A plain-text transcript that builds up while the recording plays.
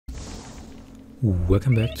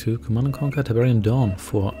Welcome back to Command & Conquer Tiberian Dawn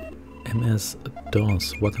for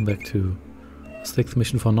MS-DOS. Welcome back to 6th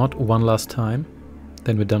mission for Nod one last time.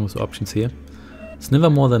 Then we're done with the options here. It's never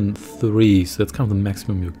more than 3, so that's kind of the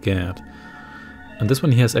maximum you get. And this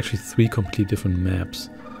one here has actually 3 completely different maps.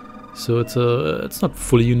 So it's not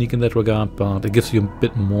fully unique in that regard, but it gives you a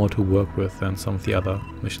bit more to work with than some of the other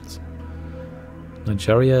missions.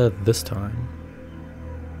 Nigeria this time.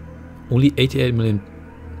 Only 88 million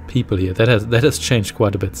people here. That has changed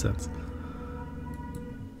quite a bit since.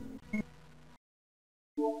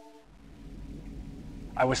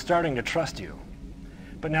 I was starting to trust you,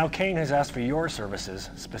 but now Kane has asked for your services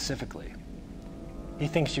specifically. He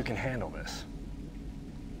thinks you can handle this.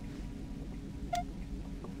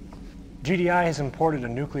 GDI has imported a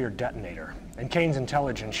nuclear detonator, and Kane's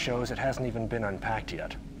intelligence shows it hasn't even been unpacked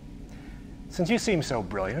yet. Since you seem so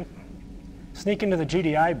brilliant, sneak into the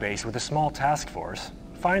GDI base with a small task force,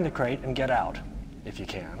 find the crate and get out, if you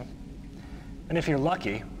can. And if you're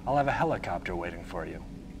lucky, I'll have a helicopter waiting for you.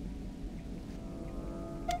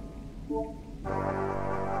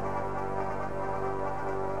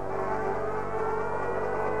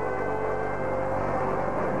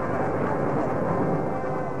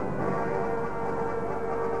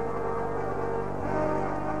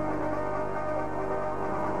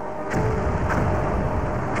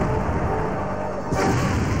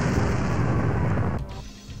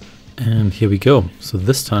 And here we go. So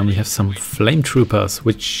this time we have some flame troopers,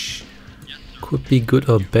 which could be good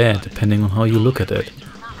or bad depending on how you look at it.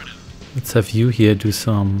 Let's have you here do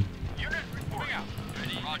some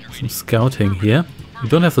scouting here. You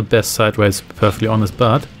don't have the best sideways, to be perfectly honest,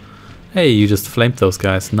 but hey, you just flamed those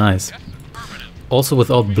guys. Nice. Also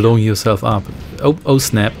without blowing yourself up. Oh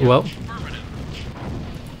snap. Well,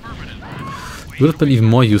 it would have been even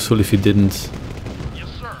more useful if you didn't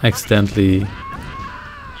accidentally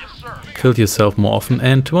killed yourself more often.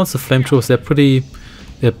 And towards the flamethrowers,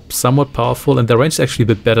 they're somewhat powerful, and their range is actually a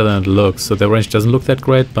bit better than it looks. So their range doesn't look that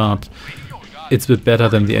great, but it's a bit better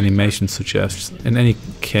than the animation suggests. In any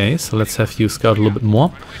case, let's have you scout a little bit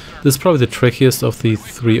more. This is probably the trickiest of the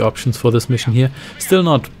 3 options for this mission here. Still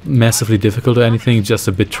not massively difficult or anything, just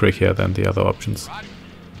a bit trickier than the other options.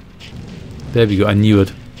 There we go, I knew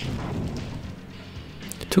it.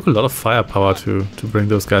 It took a lot of firepower to bring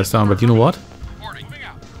those guys down, but you know what?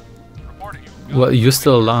 Well, you're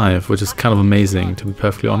still alive, which is kind of amazing, to be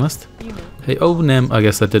perfectly honest. Hey, oh, Nam, I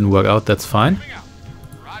guess that didn't work out, that's fine.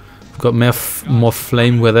 We've got more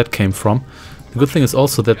flame where that came from. The good thing is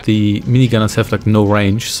also that the minigunners have like no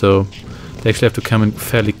range, so they actually have to come in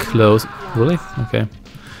fairly close. Really? Okay.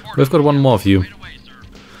 We've got one more of you.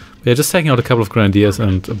 Yeah, just taking out a couple of grenadiers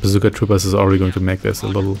and bazooka troopers is already going to make this a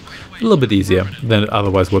little bit easier than it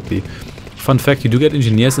otherwise would be. Fun fact, you do get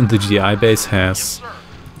engineers, and the GI base has...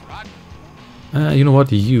 you know what,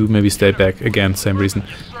 you maybe stay back. Again, same reason.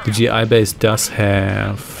 The GI base does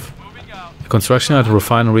have a construction yard, a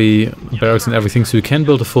refinery, barracks and everything, so you can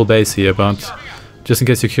build a full base here, but just in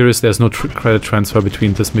case you're curious, there's no credit transfer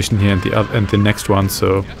between this mission here and the next one,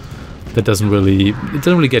 so that doesn't really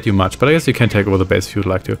get you much, but I guess you can take over the base if you would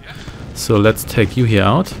like to. So let's take you here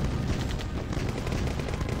out.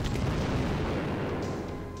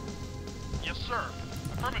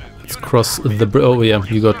 Cross the bridge. Oh yeah,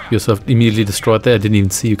 you got yourself immediately destroyed there. I didn't even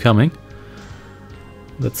see you coming.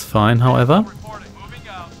 That's fine, however.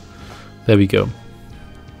 There we go.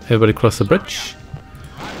 Everybody cross the bridge.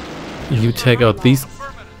 You take out these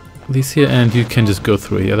here, and you can just go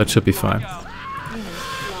through here. That should be fine.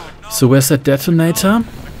 So where's that detonator?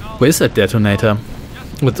 Where is that detonator?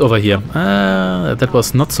 What's over here? That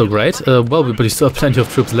was not so great. Well, but you still have plenty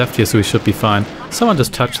of troops left here, so we should be fine. Someone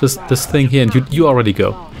just touched this thing here, and you already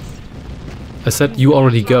go. I said you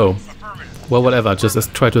already go. Well, whatever,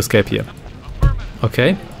 just try to escape here.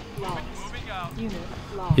 Okay.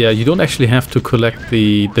 Yeah, you don't actually have to collect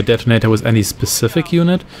the detonator with any specific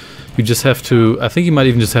unit. You just have to, I think you might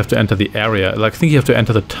even just have to enter the area. Like, I think you have to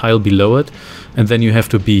enter the tile below it, and then you have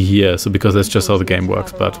to be here, so because that's just how the game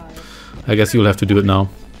works, but I guess you'll have to do it now.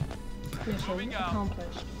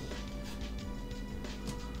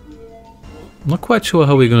 Not quite sure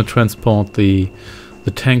how we're going to transport the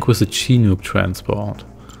tank with the Chinook transport,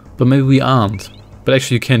 but maybe we aren't. But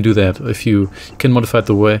actually you can do that if you can modify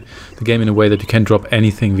the game in a way that you can drop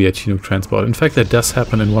anything via Chinook transport. In fact, that does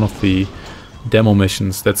happen in one of the demo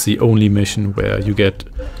missions. That's the only mission where you get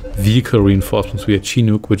vehicle reinforcements via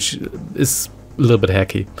Chinook, which is a little bit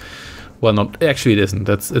hacky. Well, not actually, it isn't.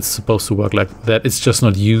 It's supposed to work like that. It's just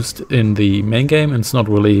not used in the main game, and it's not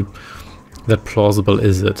really that plausible,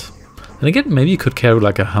 is it? And again, maybe you could carry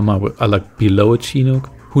like a Hummer like below a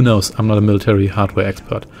Chinook. Who knows? I'm not a military hardware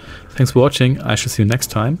expert. Thanks for watching. I shall see you next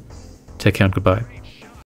time. Take care and goodbye.